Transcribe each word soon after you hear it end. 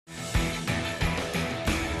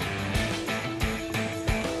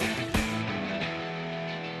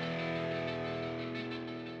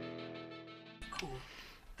core.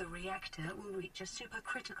 The reactor will reach a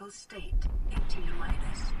supercritical state in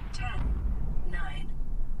T-minus 10, 9,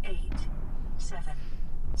 8, 7,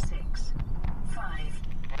 6, 5,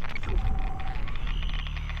 4,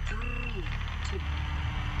 3, 2.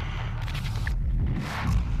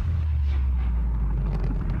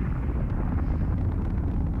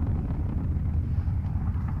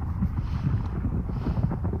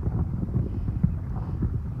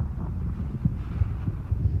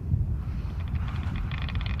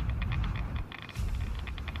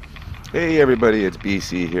 Hey everybody, it's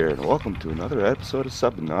BC here, and welcome to another episode of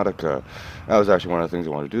Subnautica. That was actually one of the things I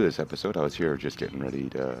wanted to do this episode. I was here just getting ready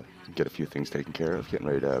to get a few things taken care of, getting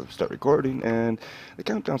ready to start recording, and the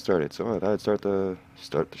countdown started, so I thought I'd start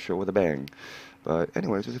the show with a bang. But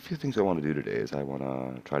anyways, there's a few things I want to do today. Is I want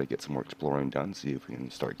to try to get some more exploring done, see if we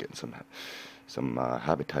can start getting some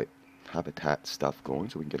habitat stuff going,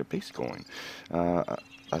 so we can get a base going.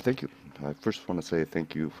 I thank you. I first want to say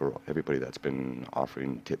thank you for everybody that's been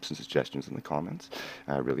offering tips and suggestions in the comments.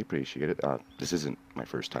 I really appreciate it. This isn't my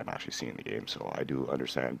first time actually seeing the game, so I do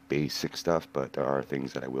understand basic stuff, but there are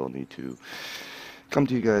things that I will need to come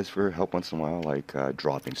to you guys for help once in a while, like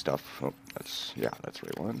dropping stuff. Oh, that's the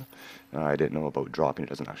right one. I didn't know about dropping. It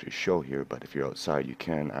doesn't actually show here, but if you're outside, you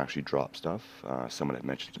can actually drop stuff. Someone had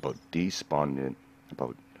mentioned about despawning,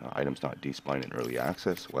 about items not despawn in early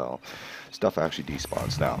access. Well, stuff actually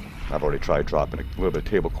despawns now. I've already tried dropping a little bit of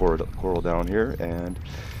table coral down here, and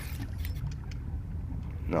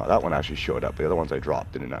no, that one actually showed up. The other ones I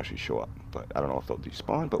dropped didn't actually show up, but I don't know if they'll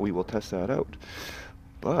despawn, but we will test that out.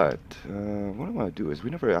 But what I want to do is, we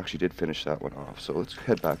never actually did finish that one off, so let's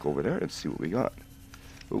head back over there and see what we got.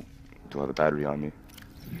 Oh, do I have a battery on me?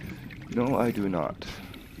 No, I do not.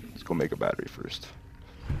 Let's go make a battery first.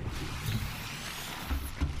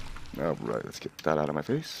 Alright, let's get that out of my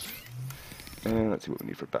face. And let's see what we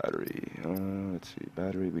need for battery. Let's see,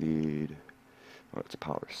 battery we need... Well, it's a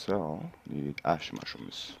power cell. We need ash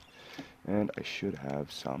mushrooms. And I should have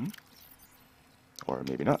some. Or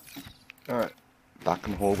maybe not. Alright, back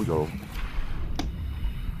in the hole we go.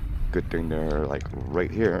 Good thing they're like right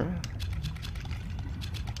here.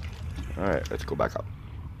 Alright, let's go back up.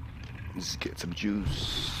 Let's get some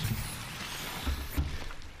juice.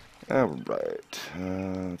 Alright,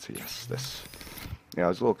 let's see, yes, this. Yeah, I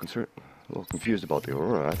was a little confused about the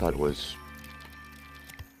Aurora. I thought it was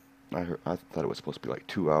supposed to be like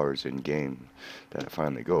 2 hours in game that it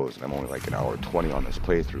finally goes, and I'm only like an hour 20 on this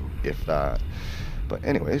playthrough, if that. But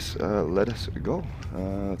anyways, let us go.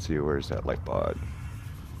 Let's see, where's that light pod?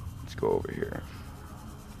 Let's go over here.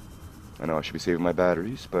 I know I should be saving my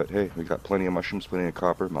batteries, but hey, we got plenty of mushrooms, plenty of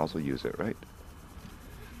copper, might as well use it, right?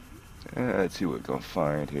 Let's see what we're going to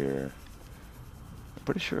find here. I'm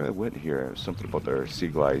pretty sure I went here. Something about their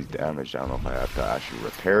seagull eyes damaged. I don't know if I have to actually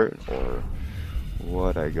repair it or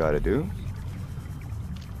what I got to do.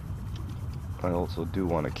 I also do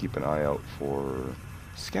want to keep an eye out for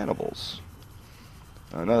scannables.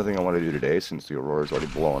 Another thing I want to do today, since the Aurora's already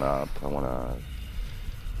blown up,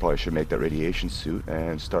 probably should make that radiation suit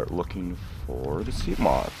and start looking for the sea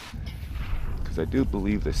moth. Because I do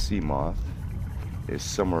believe the sea moth is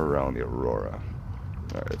somewhere around the Aurora.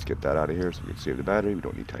 Alright, let's get that out of here so we can save the battery. We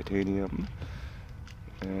don't need titanium.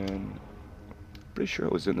 And pretty sure I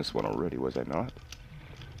was in this one already, was I not?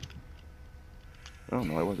 Oh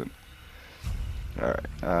no, I wasn't. Alright,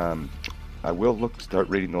 I will start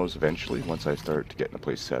reading those eventually once I start getting the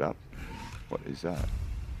place set up. What is that?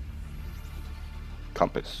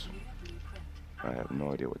 Compass. I have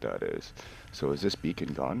no idea what that is. So is this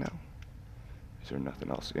beacon gone now? Is there nothing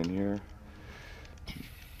else in here?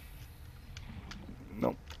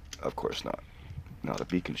 Nope, of course not. Now the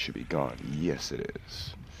beacon should be gone. Yes, it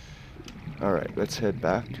is. Alright, let's head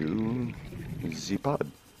back to the pod.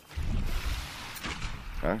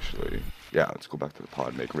 Actually, yeah, let's go back to the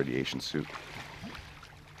pod, make a radiation suit.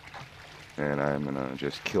 And I'm gonna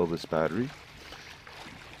just kill this battery.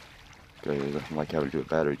 Because I don't like having to do a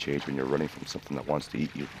battery change when you're running from something that wants to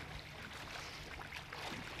eat you.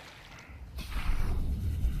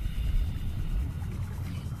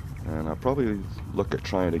 And I'll probably look at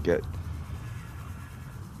trying to get...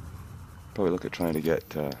 there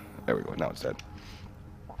we go, now it's dead.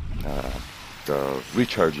 The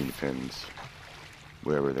recharging fins,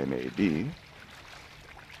 wherever they may be.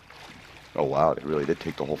 Oh wow, they really did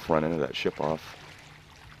take the whole front end of that ship off.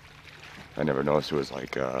 I never noticed it was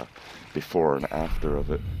like before and after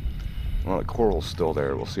of it. Well, the coral's still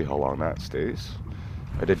there. We'll see how long that stays.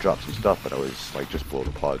 I did drop some stuff, but I was like just below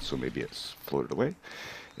the pod, so maybe it's floated away.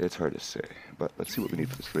 It's hard to say, but let's see what we need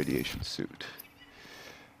for this radiation suit.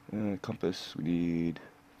 Compass, we need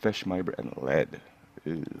fish fiber and lead.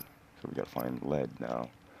 Ew. So we gotta find lead now.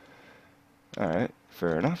 Alright,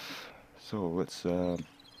 fair enough. So let's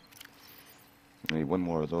need one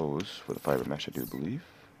more of those for the fiber mesh, I do believe.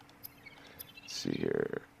 Let's see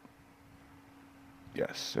here.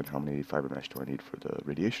 Yes, and how many fiber mesh do I need for the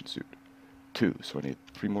radiation suit? 2, so I need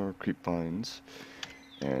 3 more creep vines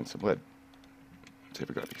and some lead. Let's see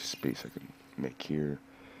if I got any space I can make here.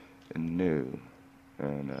 And no.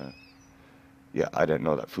 And yeah, I didn't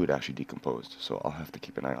know that food actually decomposed, so I'll have to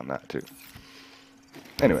keep an eye on that too.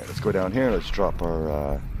 Anyway, let's go down here. Let's drop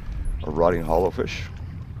our rotting hollowfish.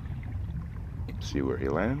 See where he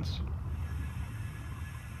lands.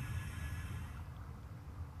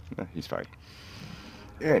 He's fine.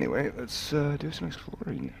 Anyway, let's do some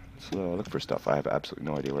exploring. Let's look for stuff. I have absolutely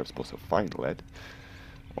no idea where I'm supposed to find lead.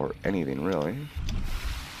 Or anything, really.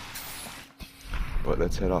 But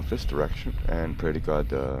let's head off this direction and pray to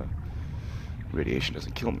God radiation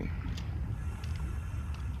doesn't kill me.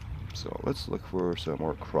 So let's look for some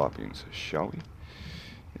more croppings, shall we?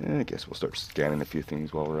 Yeah, I guess we'll start scanning a few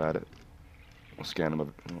things while we're at it. We'll scan them a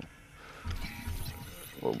bit.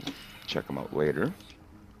 We'll check them out later.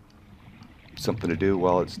 Something to do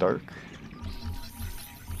while it's dark.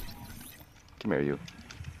 Come here, you.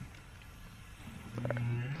 Alright.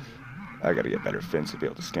 I gotta get better fins to be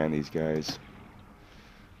able to scan these guys.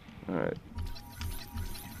 Alright.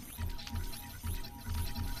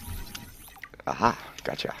 Aha!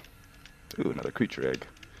 Gotcha. Ooh, another creature egg.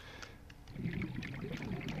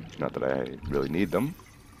 Not that I really need them.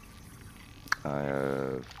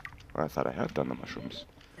 I thought I have done the mushrooms.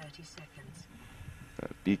 30 seconds.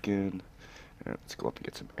 Beacon. Let's go up and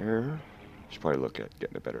get some air. Should probably look at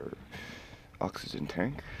getting a better oxygen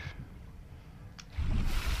tank.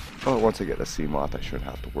 Oh, once I get the sea moth, I shouldn't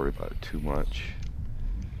have to worry about it too much.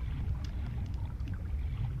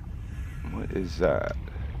 What is that?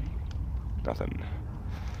 Nothing.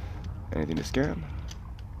 Anything to scan?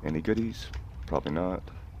 Any goodies? Probably not.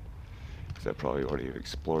 Because I probably already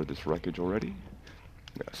explored this wreckage already.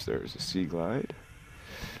 Yes, there's a sea glide.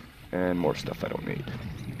 And more stuff I don't need.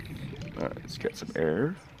 Alright, let's get some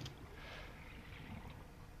air.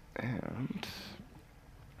 And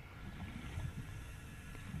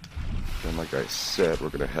then, like I said, we're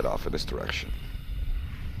going to head off in this direction.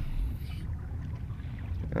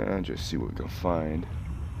 And just see what we can find.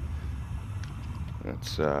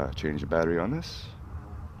 Let's change the battery on this.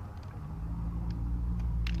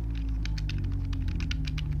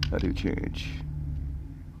 How do you change?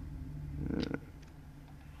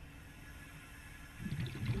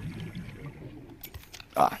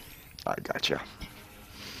 I gotcha.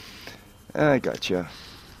 I gotcha.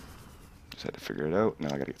 Just had to figure it out. Now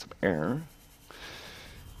I gotta get some air.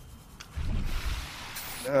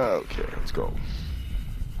 Okay, let's go.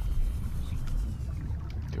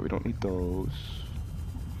 Okay, we don't need those.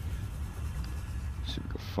 Let's see what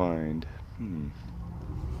we can find.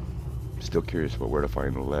 Still curious about where to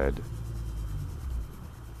find the lead.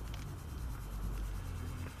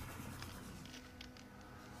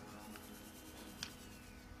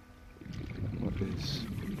 What is...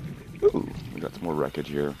 Ooh, we got some more wreckage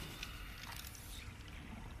here.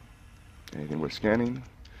 Anything worth scanning?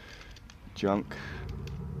 Junk.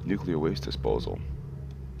 Nuclear waste disposal.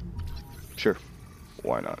 Sure.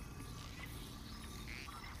 Why not?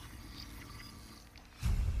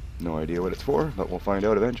 No idea what it's for, but we'll find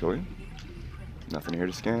out eventually. Nothing here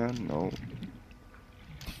to scan. No.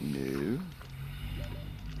 No.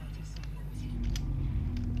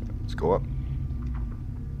 Let's go up.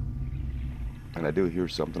 And I do hear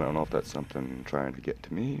something. I don't know if that's something trying to get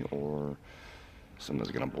to me, or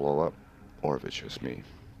something's gonna blow up, or if it's just me.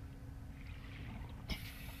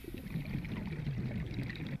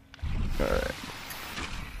 Alright.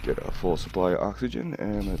 Get a full supply of oxygen,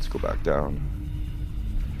 and let's go back down.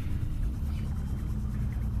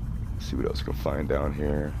 See what else we can find down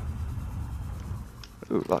here.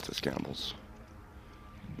 Ooh, lots of scambles.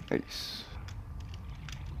 Nice.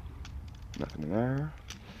 Nothing in there.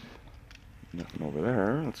 Nothing over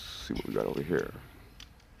there. Let's see what we got over here.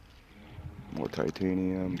 More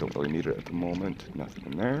titanium. Don't really need it at the moment.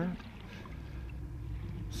 Nothing in there.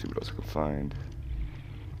 See what else we can find.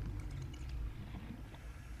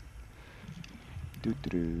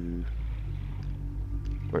 Doo-doo-doo.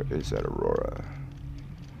 Where is that Aurora?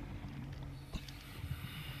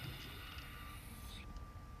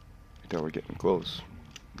 Now we're getting close.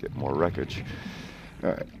 Get more wreckage.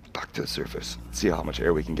 Alright, back to the surface. See how much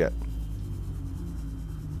air we can get.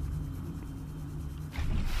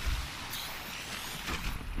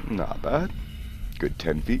 Not bad. Good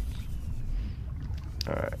 10 feet.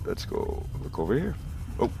 Alright, let's go look over here.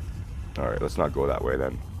 Oh, alright, let's not go that way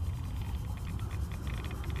then.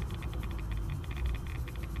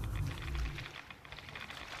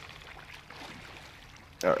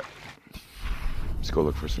 Alright. Let's go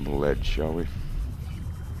look for some lead, shall we?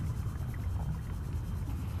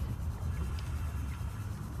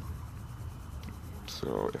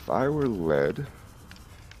 So, if I were lead,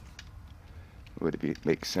 would it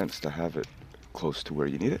make sense to have it close to where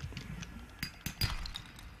you need it?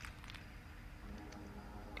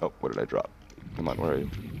 Oh, what did I drop? Come on, where are you?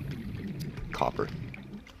 Copper.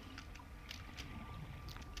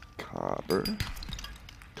 Copper.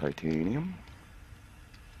 Titanium.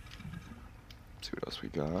 Let's see what else we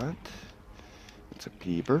got. It's a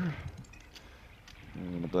peeper.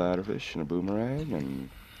 And a bladderfish and a boomerang and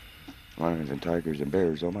lions and tigers and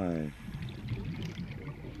bears. Oh my.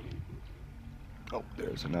 Oh,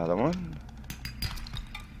 there's another one.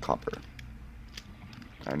 Copper.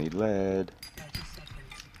 I need lead.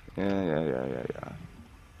 30 seconds. Yeah.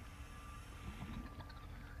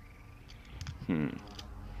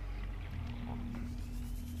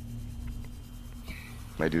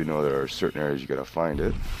 I do know there are certain areas you gotta find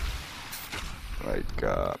it. Like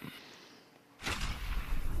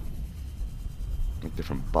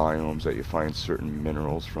different biomes that you find certain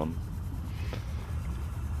minerals from.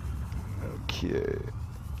 Okay.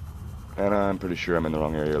 And I'm pretty sure I'm in the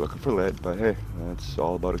wrong area looking for lead, but hey, that's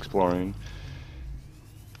all about exploring.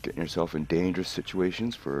 Getting yourself in dangerous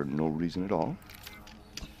situations for no reason at all.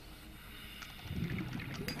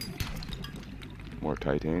 More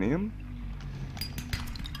titanium.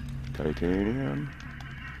 Titanium.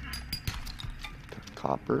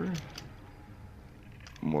 Copper.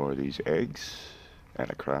 More of these eggs. And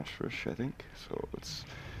a crash fish, I think. So let's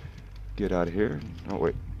get out of here. Oh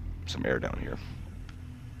wait, some air down here.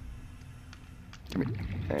 Come here.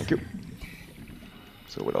 Thank you.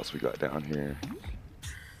 So what else we got down here?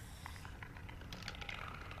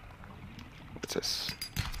 What's this?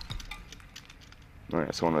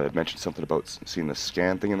 Alright, someone had mentioned something about seeing the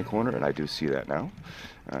scan thing in the corner, and I do see that now.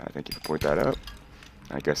 Thank you for pointing that out.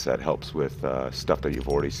 I guess that helps with stuff that you've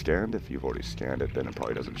already scanned. If you've already scanned it, then it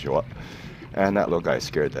probably doesn't show up. And that little guy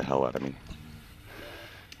scared the hell out of me.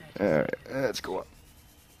 Alright, let's go up.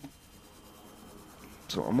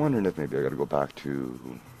 So I'm wondering if maybe I gotta go back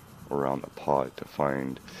to around the pod to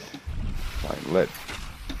find lead.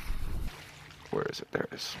 Where is it? There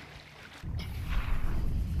it is.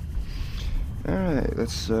 Alright,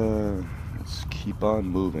 let's keep on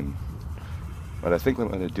moving. What I think what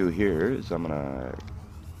I'm gonna do here is I'm gonna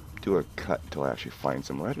do a cut until I actually find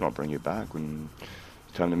some lead, and I'll bring you back when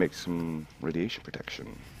it's time to make some radiation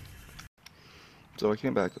protection. So I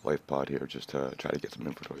came back to Life Pod here just to try to get some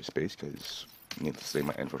inventory space, because needless to say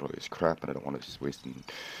my inventory is crap and I don't want to just wasting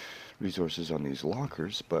resources on these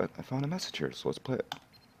lockers, but I found a message here, so let's play it.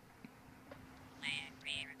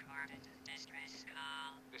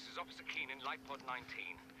 This is Officer Keane in Life Pod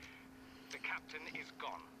 19. The captain is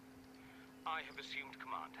gone. I have assumed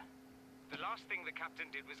command. The last thing the captain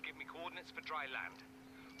did was give me coordinates for dry land.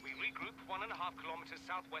 We regroup 1.5 kilometers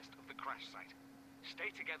southwest of the crash site. Stay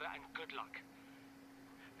together and good luck.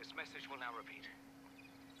 This message will now repeat.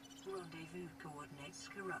 Rendezvous coordinates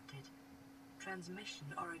corrupted. Transmission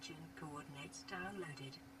origin coordinates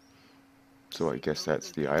downloaded. So I guess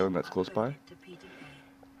that's the island that's close by?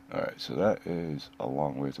 Alright, so that is a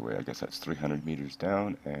long ways away. I guess that's 300 meters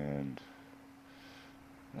down and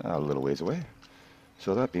a little ways away.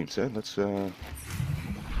 So that being said, let's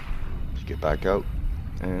get back out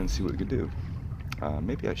and see what we can do.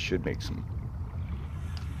 Maybe I should make some...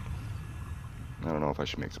 I don't know if I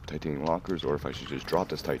should make some titanium lockers or if I should just drop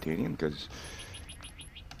this titanium because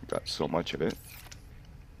I've got so much of it.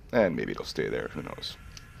 And maybe it'll stay there, who knows.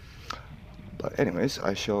 But anyways,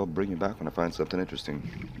 I shall bring you back when I find something interesting.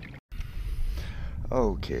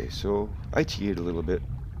 Okay, so I cheated a little bit.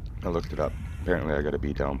 I looked it up. Apparently I gotta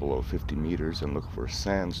be down below 50 meters and look for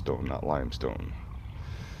sandstone, not limestone.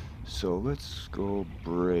 So let's go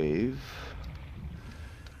brave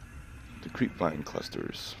the creepvine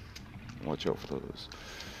clusters. Watch out for those.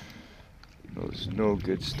 Those no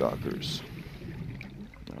good stalkers.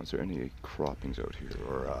 Now, is there any croppings out here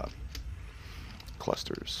or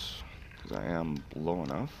clusters? Because I am low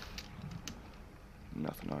enough.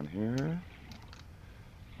 Nothing on here.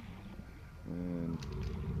 And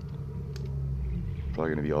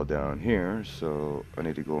probably gonna be all down here, so I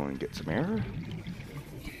need to go and get some air.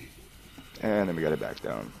 And then we got it back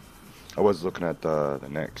down. I was looking at the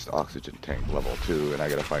next oxygen tank level 2, and I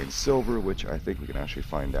gotta find silver, which I think we can actually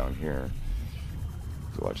find down here.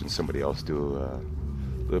 So watching somebody else do a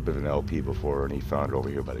little bit of an LP before, and he found it over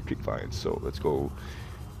here by the creek vines. So let's go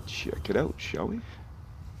check it out, shall we?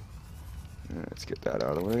 Let's get that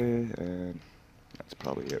out of the way, and that's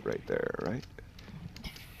probably it right there, right?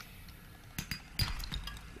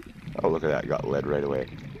 Oh, look at that. Got lead right away.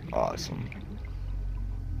 Awesome.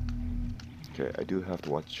 Okay, I do have to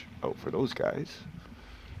watch out for those guys.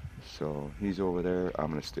 So he's over there. I'm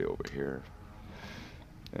going to stay over here.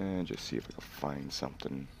 And just see if I can find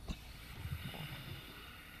something.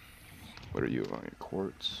 What are you on your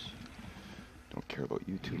quartz? Don't care about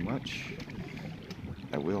you too much.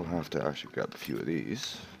 I will have to actually grab a few of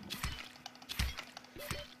these.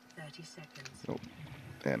 30 seconds. Oh,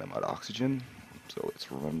 and I'm out of oxygen. So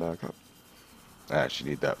let's run back up. I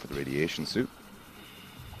actually need that for the radiation suit.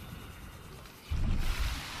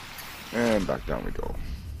 And back down we go.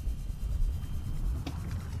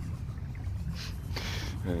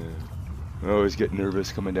 I always get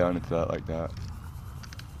nervous coming down into that like that.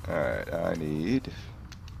 Alright, I need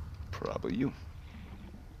probably you.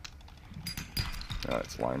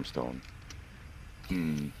 It's limestone.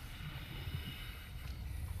 Let's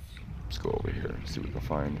go over here and see what we can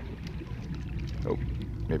find. Oh,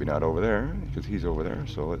 maybe not over there, because he's over there.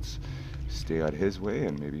 So let's stay out of his way,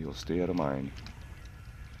 and maybe he'll stay out of mine.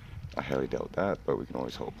 I highly doubt that, but we can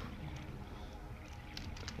always hope.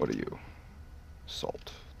 What are you?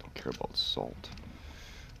 Salt. Don't care about salt.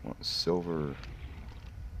 I want silver.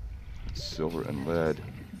 Silver and lead.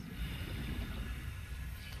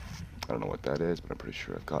 I don't know what that is, but I'm pretty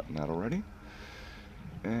sure I've gotten that already.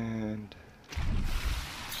 And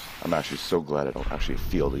I'm actually so glad I don't actually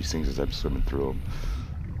feel these things as I'm swimming through them.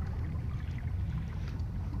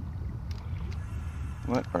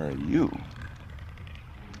 What are you?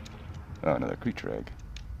 Oh, another creature egg.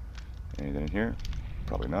 Anything in here?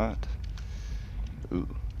 Probably not. Ooh,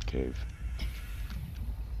 cave.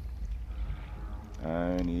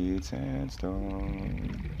 I need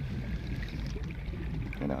sandstone.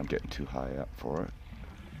 And now I'm getting too high up for it.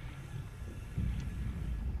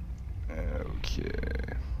 Okay.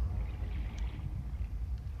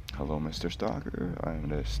 Hello, Mr. Stalker. I'm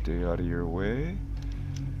gonna stay out of your way.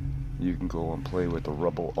 You can go and play with the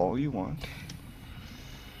rubble all you want.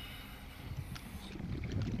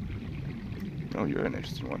 Oh, you're an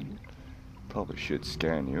interesting one. Probably should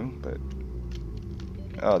scan you, but...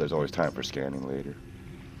 Oh, there's always time for scanning later.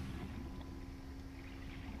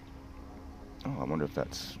 Oh, I wonder if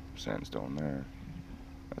that's sandstone there.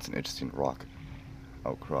 That's an interesting rock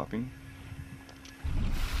outcropping.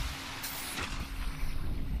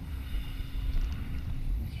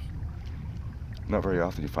 Not very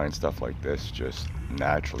often you find stuff like this just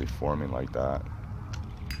naturally forming like that.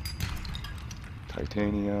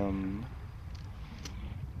 Titanium.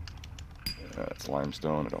 That's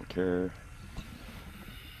limestone, I don't care.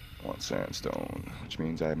 I want sandstone, which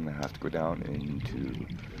means I'm going to have to go down into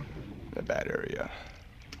the bad area.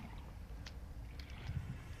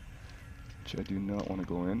 Which I do not want to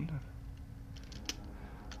go in.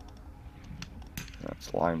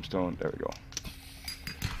 That's limestone, there we go.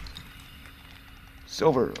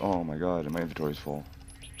 Silver! Oh my god, my inventory's full.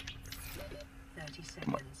 30 seconds.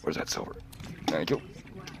 Come on, where's that silver? Thank you.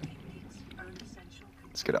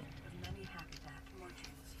 Let's get up.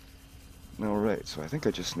 Alright, so I think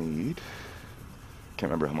I just need... Can't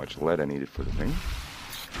remember how much lead I needed for the thing.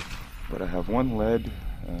 But I have one lead,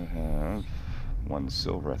 I have one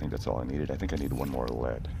silver, I think that's all I needed. I think I need one more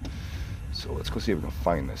lead. So let's go see if we can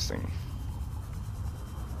find this thing.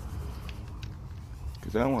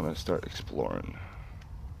 Because I want to start exploring.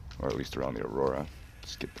 Or at least around the Aurora.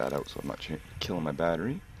 Let's get that out so I'm not killing my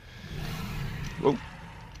battery. Whoa.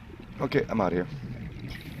 Okay, I'm out here.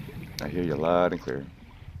 I hear you loud and clear.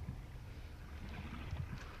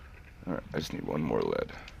 Alright, I just need one more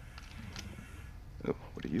lead. Oh,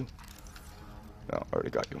 what are you? Oh, I already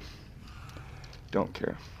got you. Don't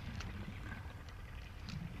care.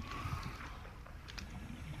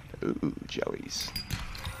 Ooh, jellies.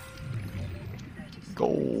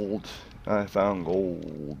 Gold. I found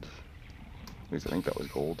gold. At least I think that was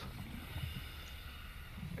gold.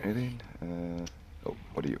 Anything? Oh,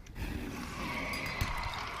 what are you?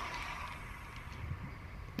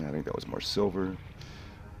 Yeah, I think that was more silver.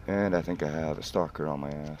 And I think I have a stalker on my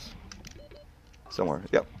ass. Somewhere.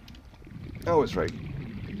 Yep. I was right.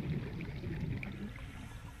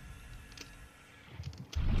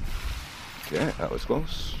 Okay, that was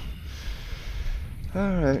close.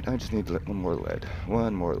 Alright, I just need one more lead.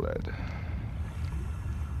 One more lead.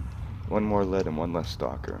 One more lead and one less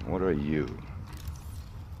stalker. What are you?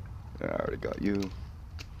 I already got you.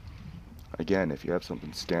 Again, if you have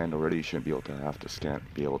something scanned already, you shouldn't be able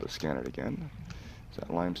to scan it again. Is that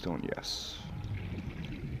limestone? Yes.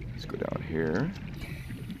 Let's go down here.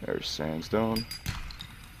 There's sandstone.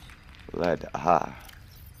 Lead. Aha.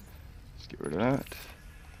 Let's get rid of that.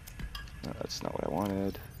 No, that's not what I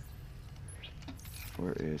wanted.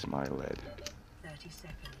 Where is my lead? 30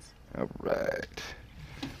 seconds. Alright.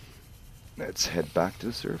 Let's head back to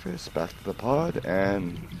the surface, back to the pod,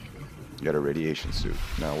 and get a radiation suit.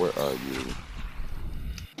 Now, where are you?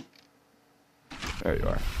 There you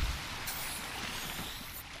are.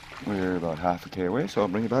 We're about half a K away, so I'll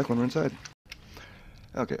bring you back when we're inside.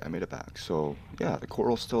 Okay, I made it back. So, yeah, the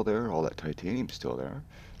coral's still there, all that titanium's still there.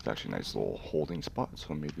 It's actually a nice little holding spot,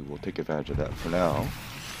 so maybe we'll take advantage of that for now.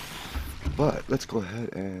 But let's go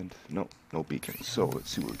ahead and no beacons. So let's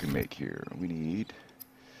see what we can make here. We need.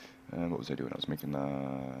 What was I doing? I was making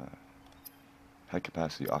the high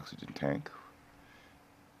capacity oxygen tank.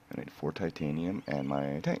 I need 4 titanium and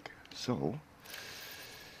my tank. So,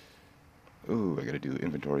 ooh, I gotta do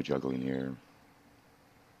inventory juggling here.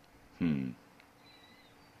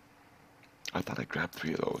 I thought I grabbed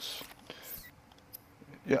 3 of those.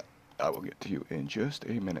 Yeah, I will get to you in just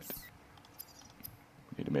a minute.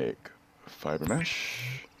 Need to make fiber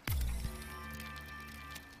mesh,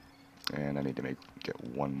 and I need to get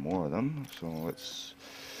 1 more of them. So let's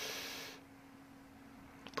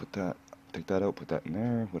put that, take that out, put that in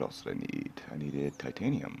there. What else did I need? I needed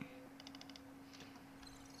titanium.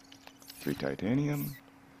 3 titanium.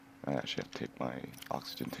 I actually have to take my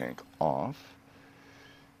oxygen tank off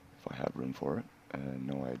if I have room for it.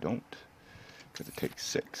 No, I don't, because it takes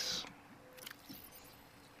 6.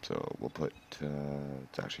 So we'll put,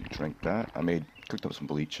 let's actually drink that. I cooked up some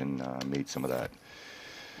bleach and made some of that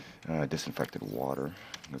disinfected water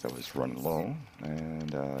because I was running low.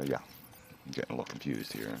 And yeah, I'm getting a little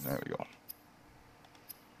confused here. There we go.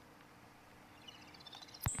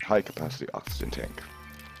 High capacity oxygen tank.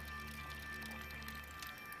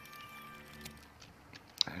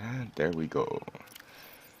 And there we go.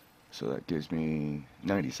 So that gives me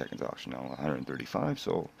 90 seconds oxygen now, 135,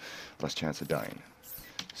 so less chance of dying.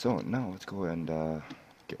 So now let's go and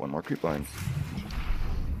get 1 more creep line.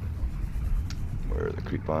 Where are the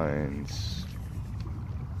creep lines?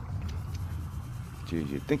 Geez,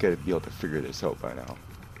 you'd think I'd be able to figure this out by now.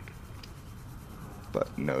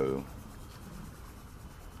 But no.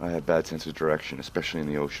 I have bad sense of direction, especially in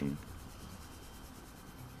the ocean.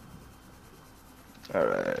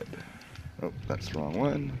 Alright. Oh, that's the wrong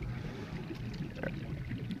one. Right.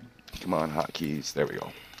 Come on, hotkeys. There we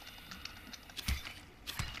go.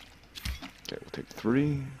 Okay, we'll take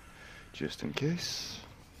 3, just in case.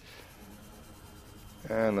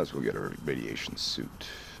 And let's go get a radiation suit.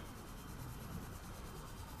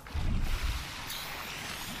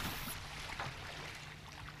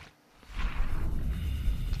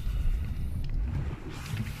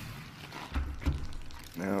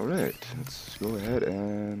 Alright, let's go ahead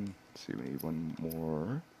and see, we need 1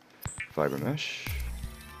 more fiber mesh.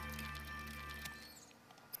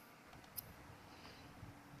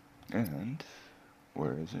 And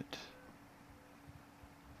where is it?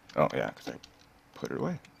 Oh yeah, because I put it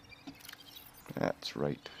away. That's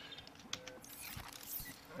right.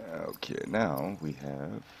 Okay, now we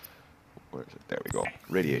have, where is it? There we go.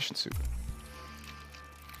 Radiation suit.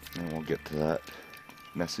 And we'll get to that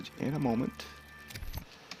message in a moment.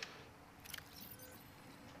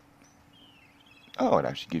 Oh, it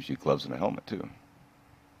actually gives you gloves and a helmet too.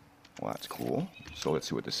 Well, that's cool. So let's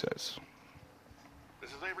see what this says.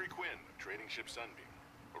 This is Avery Quinn of Trading Ship Sunbeam.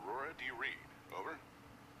 Aurora, do you read? Over?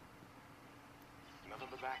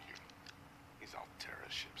 Nothing but vacuum. These Altera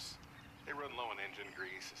ships. They run low on engine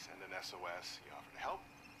grease, send an SOS. You offer to help,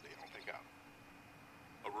 they don't pick up.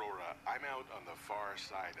 Aurora, I'm out on the far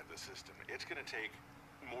side of the system. It's gonna take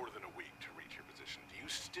more than a week to reach your position. Do you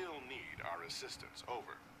still need our assistance?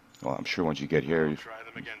 Over. Well, I'm sure once you get here... We'll try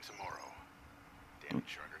them again tomorrow. Damn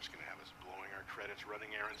Charter's gonna have us blowing our credits running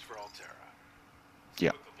errands for Altera.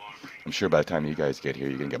 Yeah. I'm sure by the time you guys get here,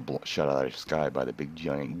 you're gonna get shot out of the sky by the big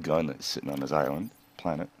giant gun that's sitting on this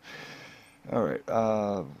planet. Alright,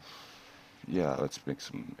 yeah, let's make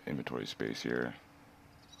some inventory space here.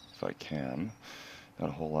 If I can. Not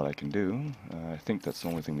a whole lot I can do. I think that's the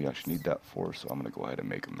only thing we actually need that for, so I'm gonna go ahead and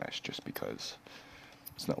make a mesh just because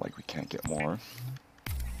it's not like we can't get more.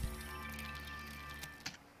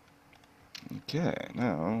 Okay,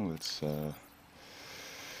 now let's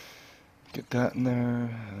get that in there.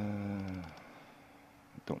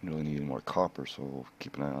 Don't really need any more copper, so we'll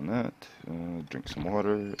keep an eye on that. Drink some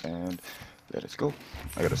water and let us go.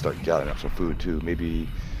 I gotta start gathering up some food too. Maybe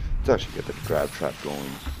let's actually get the grab trap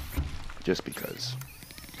going, just because.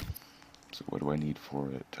 So what do I need for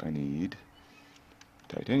it? I need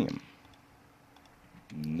titanium.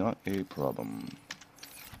 Not a problem.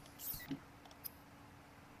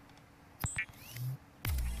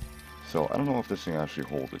 So I don't know if this thing actually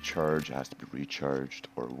holds a charge, it has to be recharged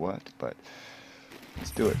or what, but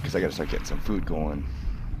let's do it, because I gotta start getting some food going.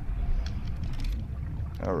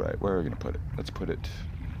 Alright, where are we going to put it? Let's put it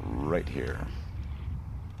right here.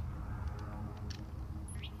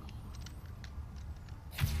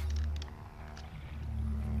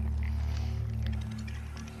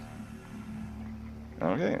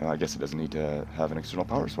 Okay, I guess it doesn't need to have an external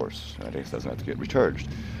power source. I guess it doesn't have to get recharged.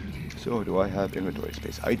 So, do I have inventory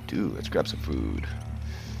space? I do. Let's grab some food.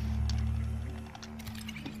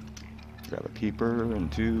 Grab a peeper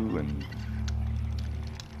and two, and...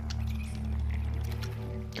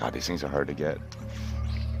 God, these things are hard to get.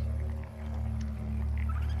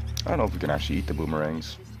 I don't know if we can actually eat the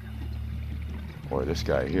boomerangs. Or this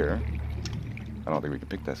guy here. I don't think we can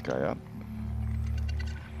pick this guy up.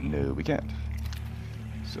 No, we can't.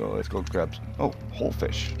 So let's go grab some... Oh, whole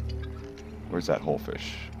fish. Where's that whole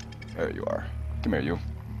fish? There you are. Come here, you.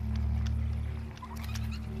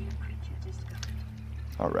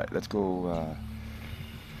 Alright, let's go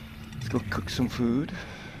cook some food.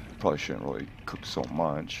 Probably shouldn't really cook so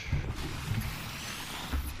much.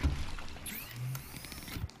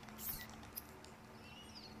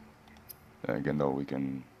 Then again, though, we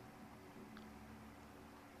can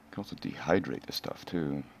also dehydrate this stuff,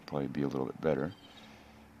 too. Probably be a little bit better.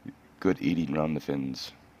 Good eating around the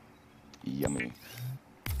fins. Yummy.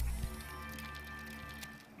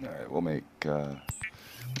 Alright, we'll make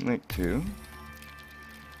two.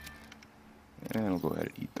 And we'll go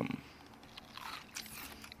ahead and eat them.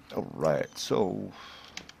 Alright, so...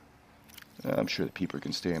 I'm sure the peeper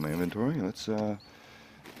can stay in my inventory. Let's head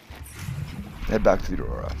back to the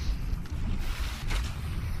Aurora.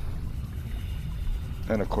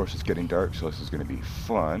 And of course it's getting dark, so this is going to be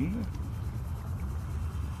fun.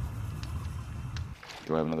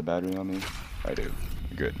 Do I have another battery on me? I do.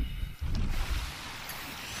 Good.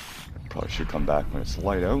 Probably should come back when it's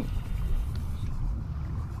light out.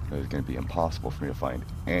 It's going to be impossible for me to find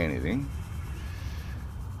anything.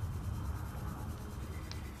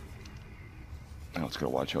 I was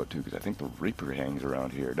going to watch out too, because I think the Reaper hangs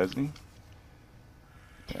around here, doesn't he?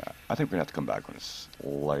 Yeah, I think we're going to have to come back when it's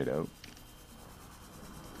light out.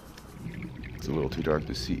 It's a little too dark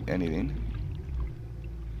to see anything.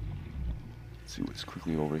 Let's see what's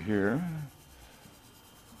quickly over here.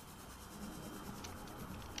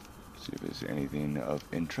 See if there's anything of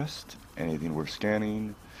interest, anything worth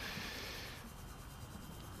scanning,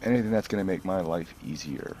 anything that's going to make my life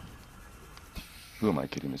easier. Who am I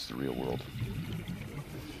kidding? This is the real world.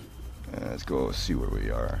 Let's go see where we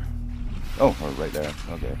are. Oh, we're right there.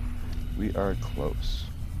 Okay. We are close.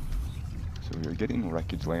 So we're getting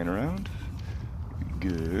wreckage laying around.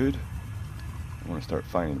 Good. I want to start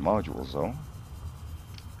finding modules though.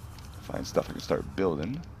 Find stuff I can start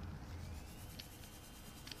building.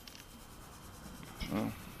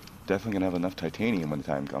 Well, definitely gonna have enough titanium when the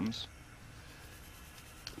time comes.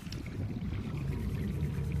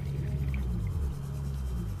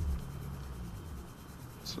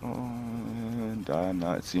 So, and I'm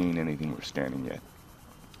not seeing anything worth scanning yet.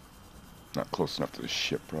 Not close enough to the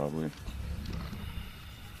ship, probably.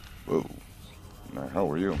 Whoa. Now, how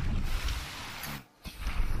were you?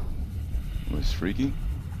 Was freaky?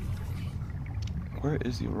 Where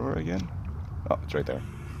is the Aurora again? Oh, it's right there.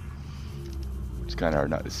 It's kind of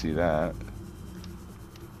hard not to see that.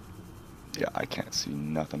 Yeah, I can't see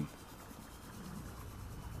nothing.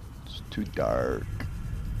 It's too dark.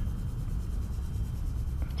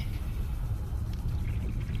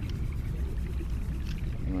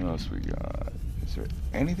 What else we got? Is there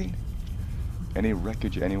anything? Any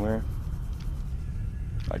wreckage anywhere?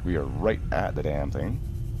 Like, we are right at the damn thing.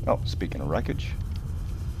 Oh, speaking of wreckage.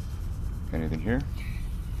 Anything here?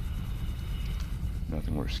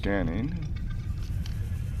 Nothing worth scanning.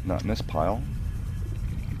 Not in this pile.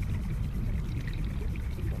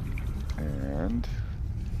 And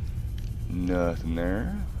nothing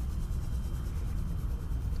there.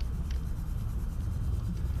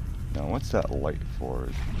 Now, what's that light for?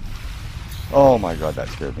 Oh my god, that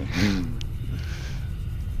scared me.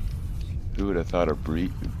 Who would have thought a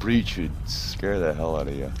breach would scare the hell out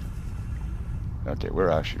of you? Okay, we're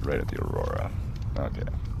actually right at the Aurora. Okay.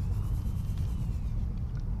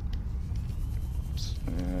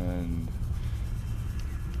 And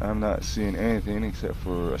I'm not seeing anything except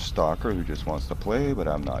for a stalker who just wants to play, but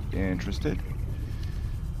I'm not interested.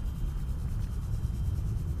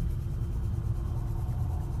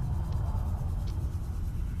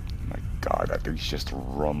 My god, that thing's just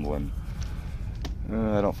rumbling.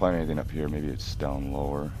 I don't find anything up here. Maybe it's down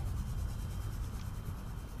lower.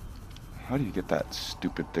 How do you get that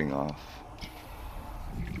stupid thing off?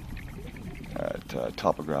 At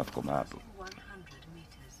topographical map. 100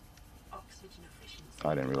 meters. Oxygen efficiency.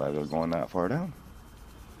 I didn't realize I was going that far down.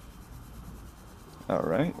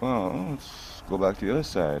 Alright, well, let's go back to the other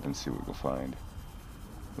side and see what we can find.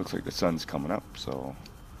 Looks like the sun's coming up, so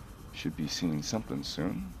should be seeing something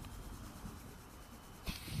soon.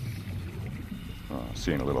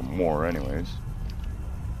 Seeing a little more anyways.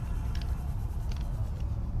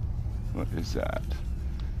 What is that?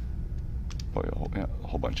 Oh, yeah, a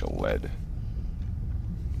whole bunch of lead.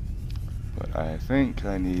 But I think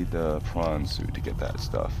I need the prawn suit to get that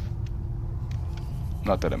stuff.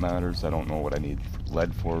 Not that it matters, I don't know what I need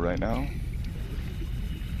lead for right now.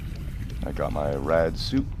 I got my rad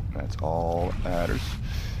suit, that's all that matters.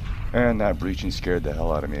 And that breaching scared the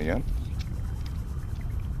hell out of me again.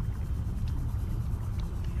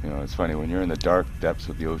 You know, it's funny, when you're in the dark depths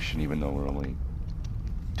of the ocean, even though we're only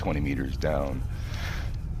 20 meters down,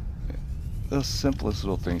 the simplest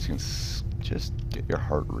little things can just get your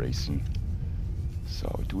heart racing.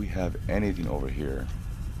 So, do we have anything over here?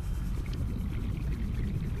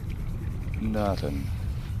 Nothing.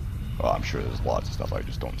 Well, I'm sure there's lots of stuff, I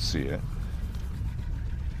just don't see it.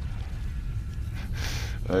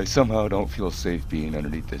 I somehow don't feel safe being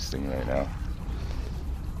underneath this thing right now.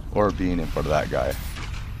 Or being in front of that guy.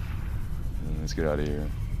 Let's get out of here.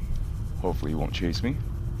 Hopefully he won't chase me.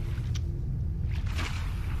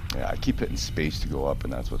 Yeah, I keep hitting space to go up,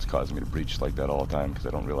 and that's what's causing me to breach like that all the time, because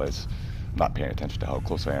I don't realize I'm not paying attention to how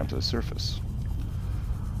close I am to the surface.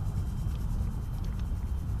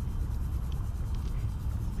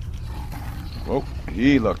 Whoa,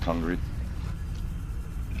 he looked hungry.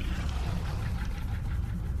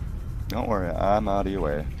 Don't worry, I'm out of your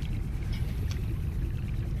way.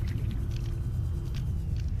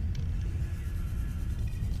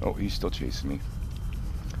 Oh, he's still chasing me.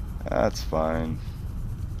 That's fine.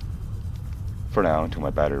 For now, until my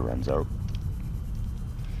battery runs out.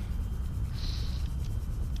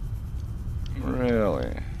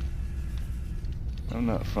 Really? I'm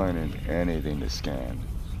not finding anything to scan.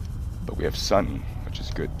 But we have sun, which is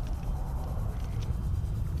good.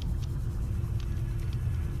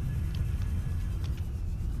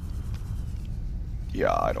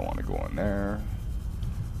 Yeah, I don't want to go in there.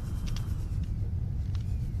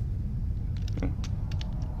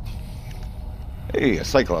 Hey, a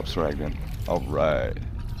Cyclops fragment. Alright.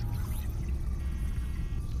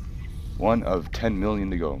 1 of 10 million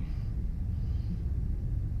to go.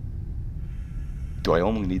 Do I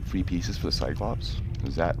only need 3 pieces for the Cyclops?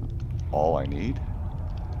 Is that all I need?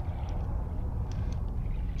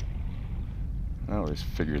 I always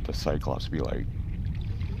figured the Cyclops would be like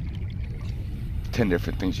 10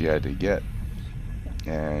 different things you had to get,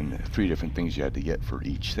 and 3 different things you had to get for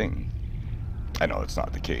each thing. I know it's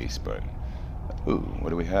not the case, but ooh, what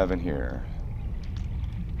do we have in here?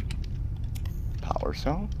 Power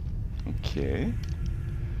cell? Okay.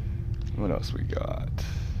 What else we got?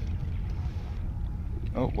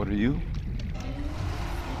 Oh, what are you?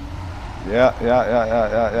 Yeah.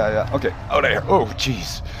 Okay, out of here. Oh,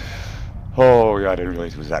 jeez. Oh, yeah, I didn't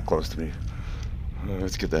realize it was that close to me.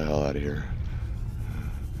 Let's get the hell out of here.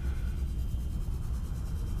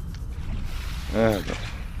 Okay.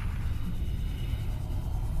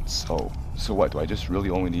 So what? Do I just really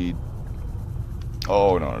only need...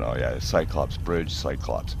 Oh, no, yeah, Cyclops bridge,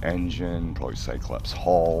 Cyclops engine, probably Cyclops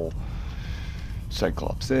hull,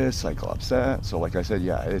 Cyclops this, Cyclops that. So like I said,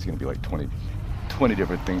 yeah, it is going to be like 20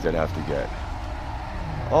 different things I'd have to get.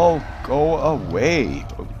 Oh, go away.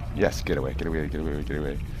 Oh, yes, get away.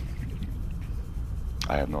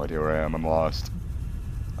 I have no idea where I am. I'm lost.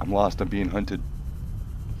 I'm being hunted.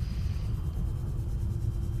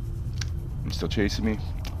 You still chasing me?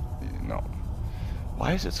 No.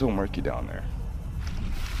 Why is it so murky down there?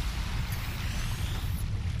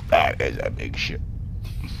 That is a big ship.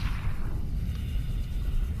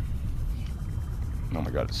 Oh my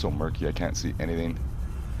god, it's so murky I can't see anything.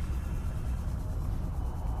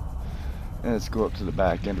 And let's go up to the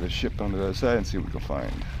back end of the ship on the other side and see what we can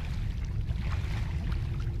find.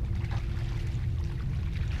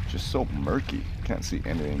 Just so murky, can't see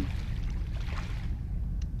anything.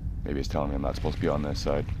 Maybe it's telling me I'm not supposed to be on this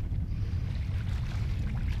side.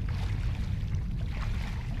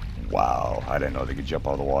 Wow, I didn't know they could jump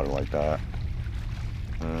out of the water like that.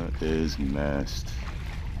 That is messed.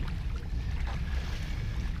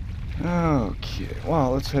 Okay,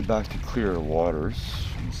 well, let's head back to clearer waters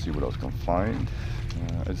and see what else we can find.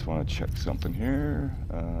 I just want to check something here.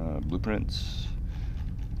 Blueprints.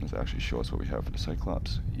 Does it actually show us what we have for the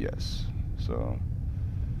Cyclops? Yes. So,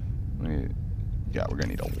 yeah, we're going to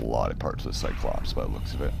need a lot of parts of the Cyclops by the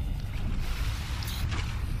looks of it.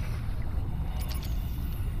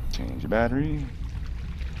 Change the battery.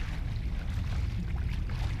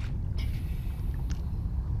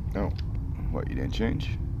 Oh, what, you didn't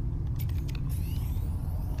change?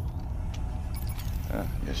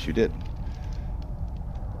 Yes, you did.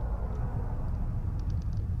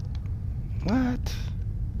 What?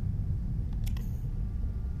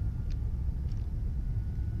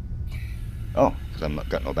 Oh, because I've not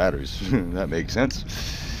got no batteries. That makes sense.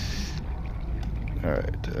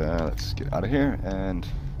 Alright, let's get out of here and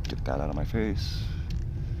get that out of my face.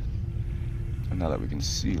 And now that we can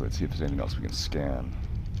see, let's see if there's anything else we can scan.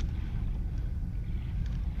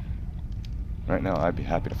 Right now, I'd be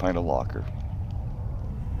happy to find a locker.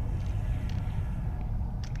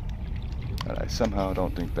 But I somehow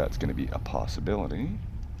don't think that's going to be a possibility.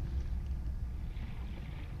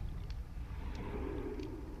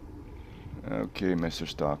 Okay, Mr.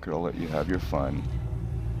 Stalker, I'll let you have your fun.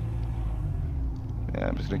 Yeah,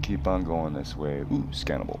 I'm just going to keep on going this way. Ooh,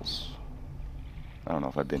 scannables. I don't know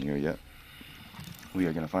if I've been here yet. We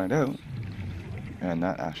are going to find out. And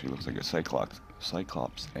that actually looks like a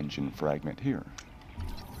Cyclops engine fragment here.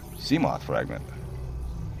 Seamoth fragment.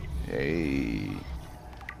 Hey.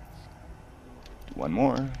 One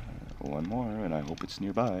more, and I hope it's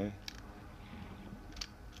nearby.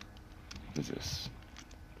 What is this?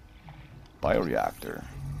 Bioreactor.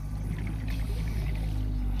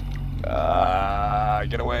 Ah,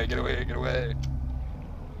 get away, get away, get away.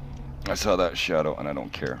 I saw that shadow and I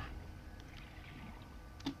don't care.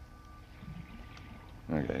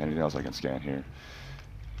 Okay, anything else I can scan here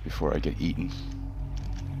before I get eaten?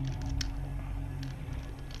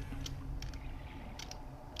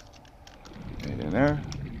 Anything in there?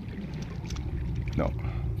 No.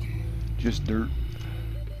 Just dirt.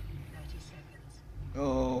 30 seconds.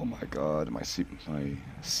 Oh my god, my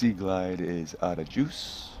sea glide is out of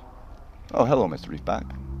juice. Oh, hello, Mr. Reefback.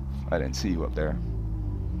 I didn't see you up there.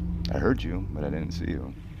 I heard you, but I didn't see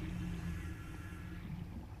you.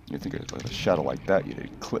 You think with a shadow like that, you'd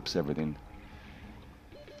eclipse everything.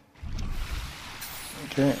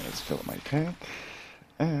 Okay, let's fill up my tank.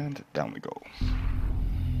 And down we go.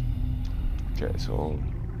 Okay, so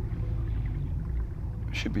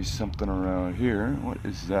should be something around here. What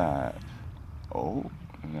is that? Oh,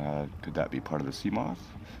 could that be part of the Seamoth?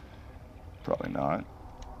 Probably not.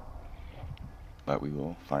 But we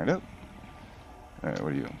will find out. Alright,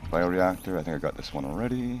 what are you? Bioreactor? I think I got this one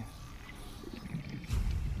already.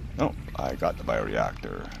 Oh, I got the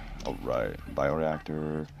bioreactor. Alright,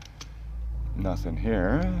 bioreactor. Nothing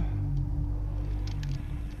here.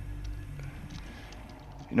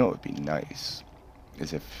 You know what would be nice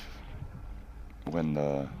is if when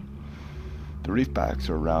the reefbacks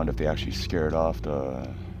are around, if they actually scared off the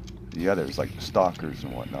others, like the stalkers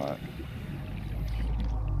and whatnot.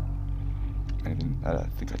 I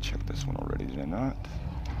think I checked this one already, did I not?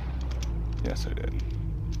 Yes, I did.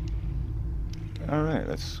 Alright,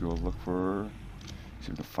 let's go look for, see if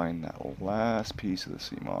we can find that last piece of the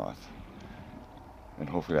Seamoth. And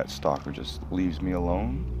hopefully that stalker just leaves me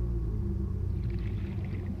alone.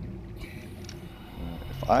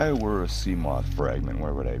 If I were a Seamoth fragment,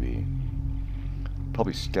 where would I be?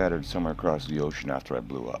 Probably scattered somewhere across the ocean after I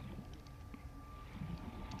blew up.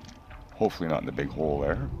 Hopefully not in the big hole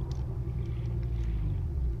there.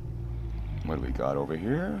 What do we got over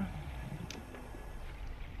here?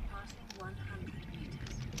 Passing 100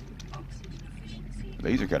 meters. Oxygen efficiency.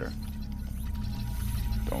 Laser cutter.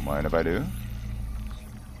 Don't mind if I do.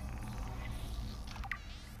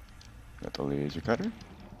 Got the laser cutter.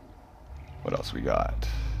 What else we got?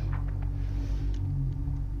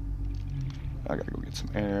 I gotta go get some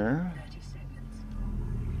air. 30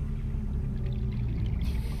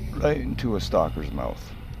 seconds. Right into a stalker's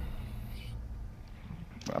mouth.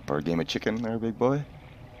 Up our game of chicken there, big boy.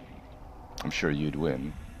 I'm sure you'd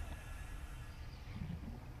win.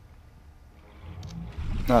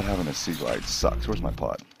 Not having a sea glide sucks. Where's my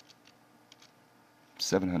pod?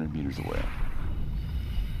 700 meters away.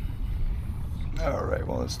 Alright,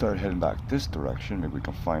 well, let's start heading back this direction. Maybe we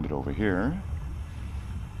can find it over here.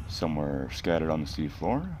 Somewhere scattered on the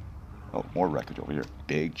seafloor. Oh, more wreckage over here.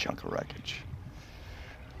 Big chunk of wreckage.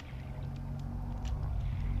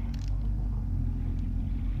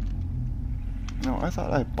 No, I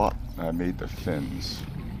thought I made the fins.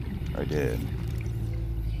 I did.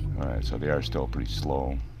 Alright, so they are still pretty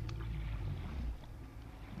slow.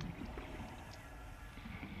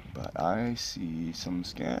 But I see some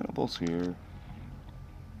scannables here.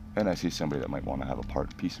 And I see somebody that might want to have a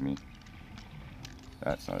piece of me.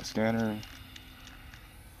 That's not a scanner.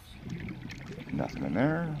 Nothing in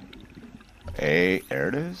there. Hey, there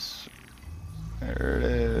it is. There it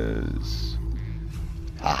is.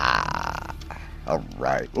 Ha!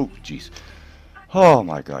 Alright. Oh, jeez. Oh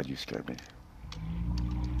my god, you scared me.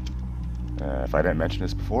 If I didn't mention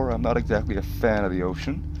this before, I'm not exactly a fan of the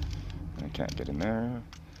ocean. I can't get in there.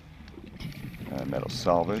 Metal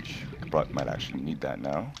salvage. Probably might actually need that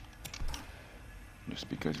now. Just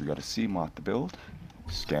because we got a sea moth to build.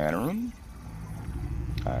 Scanner room.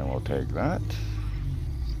 I will take that.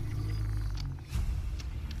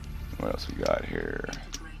 What else we got here?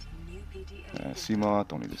 Sea moth,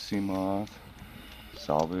 don't need the sea moth.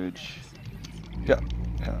 Salvage. Yep,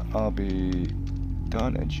 yeah, I'll be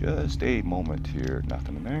done in just a moment here.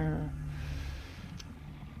 Nothing in there.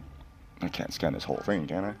 I can't scan this whole thing,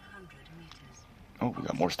 can I? Oh, we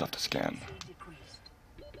got more stuff to scan.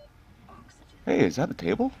 Hey, is that a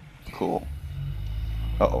table? Cool.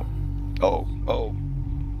 Uh-oh. Oh, oh.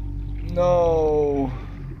 No.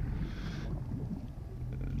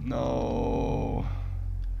 No.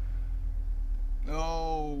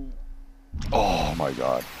 No. Oh my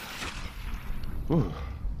god. Whew.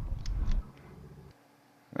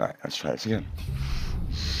 Alright, let's try this again.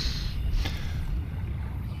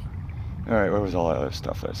 Alright, where was all that other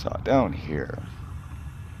stuff that I saw? Down here.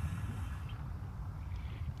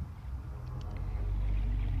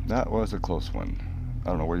 That was a close one. I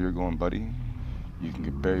don't know where you're going, buddy. You can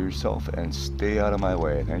prepare yourself and stay out of my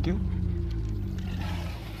way. Thank you.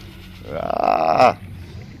 Ah!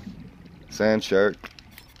 Sand shark.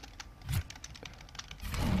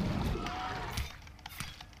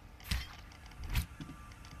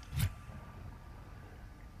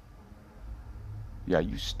 Yeah,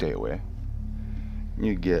 you stay away.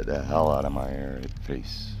 You get the hell out of my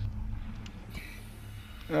face.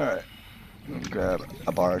 Alright. Let's grab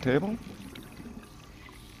a bar table.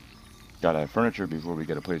 Gotta have furniture before we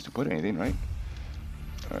get a place to put anything, right?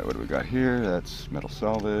 Alright, what do we got here? That's metal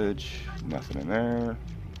salvage. Nothing in there.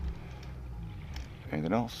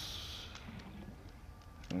 Anything else?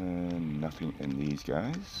 Nothing in these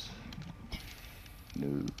guys.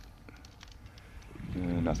 No.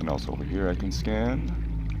 Nothing else over here I can scan.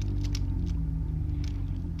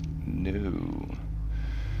 No.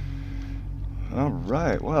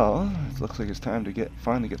 Alright, well, it looks like it's time to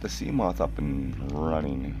finally get the sea moth up and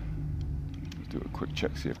running. Let's do a quick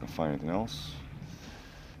check, see if I can find anything else.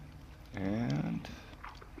 And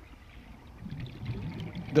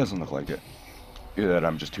doesn't look like it. Either that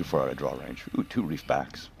I'm just too far out of draw range. Ooh, 2 reef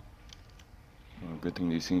backs. Well, good thing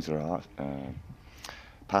these things are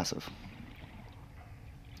passive.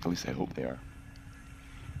 At least I hope they are.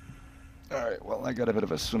 Alright, well, I got a bit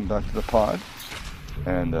of a swim back to the pod.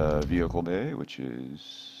 And the vehicle bay, which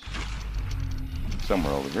is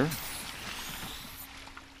somewhere over here.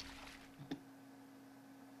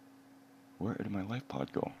 Where did my life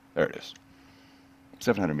pod go? There it is.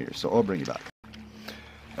 700 meters, so I'll bring you back.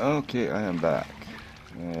 Okay, I am back.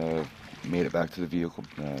 Made it back to the vehicle,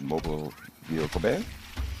 mobile vehicle bay.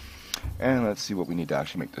 And let's see what we need to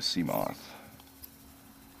actually make the sea moth.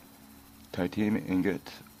 Titanium ingot,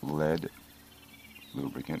 lead,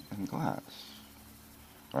 lubricant, and glass.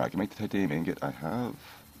 Alright, I can make the titanium ingot. I have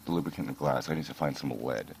the lubricant and glass. I need to find some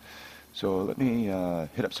lead. So let me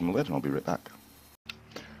hit up some lead and I'll be right back.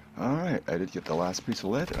 Alright, I did get the last piece of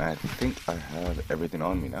lead and I think I have everything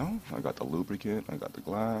on me now. I got the lubricant, I got the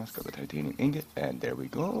glass, got the titanium ingot, and there we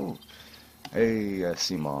go. Hey,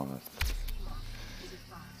 sea moth.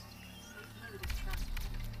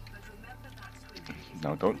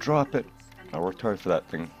 Now don't drop it. I worked hard for that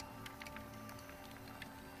thing.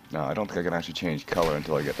 No, I don't think I can actually change color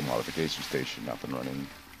until I get the modification station up and running.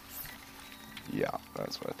 Yeah,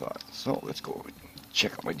 that's what I thought. So, let's go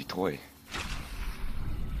check out my toy.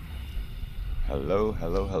 Hello,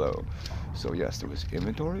 hello, hello. So yes, there was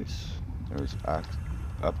inventories. There was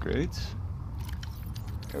upgrades.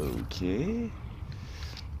 Okay.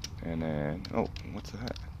 And then, oh, what's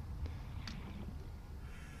that?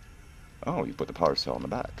 Oh, you put the power cell in the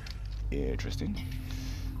back. Interesting.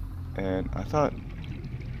 And I thought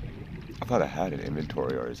I had an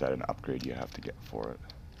inventory, or is that an upgrade you have to get for it?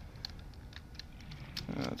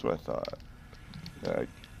 That's what I thought. I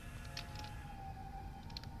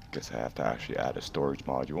guess I have to actually add a storage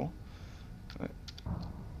module.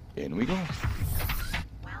 In we go.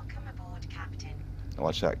 Welcome aboard, Captain.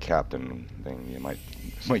 Watch that captain thing. It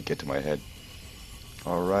might get to my head.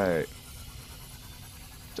 All right.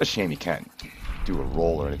 It's a shame you can't do a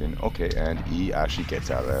roll or anything. Okay, and he actually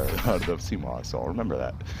gets out of the sea moth, so I'll remember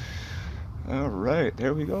that. Alright,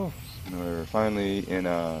 there we go. We're finally in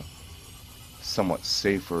a somewhat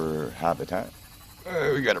safer habitat.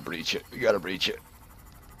 We gotta breach it. We gotta breach it.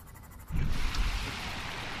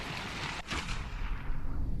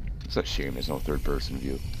 It's a shame there's no third-person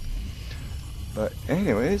view. But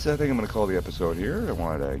anyways, I think I'm gonna call the episode here. I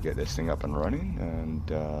wanted to get this thing up and running,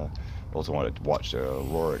 and also wanted to watch the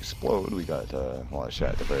Aurora explode. We got a lot of shot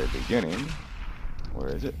at the very beginning. Where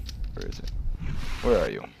is it? Where is it? Where are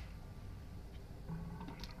you?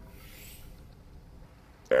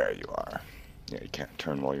 There you are. Yeah, you can't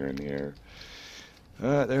turn while you're in the air.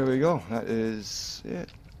 There we go. That is it.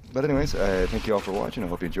 But anyways, thank you all for watching. I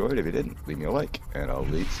hope you enjoyed. If you didn't, leave me a like, and I'll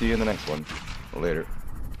see you in the next one. Later.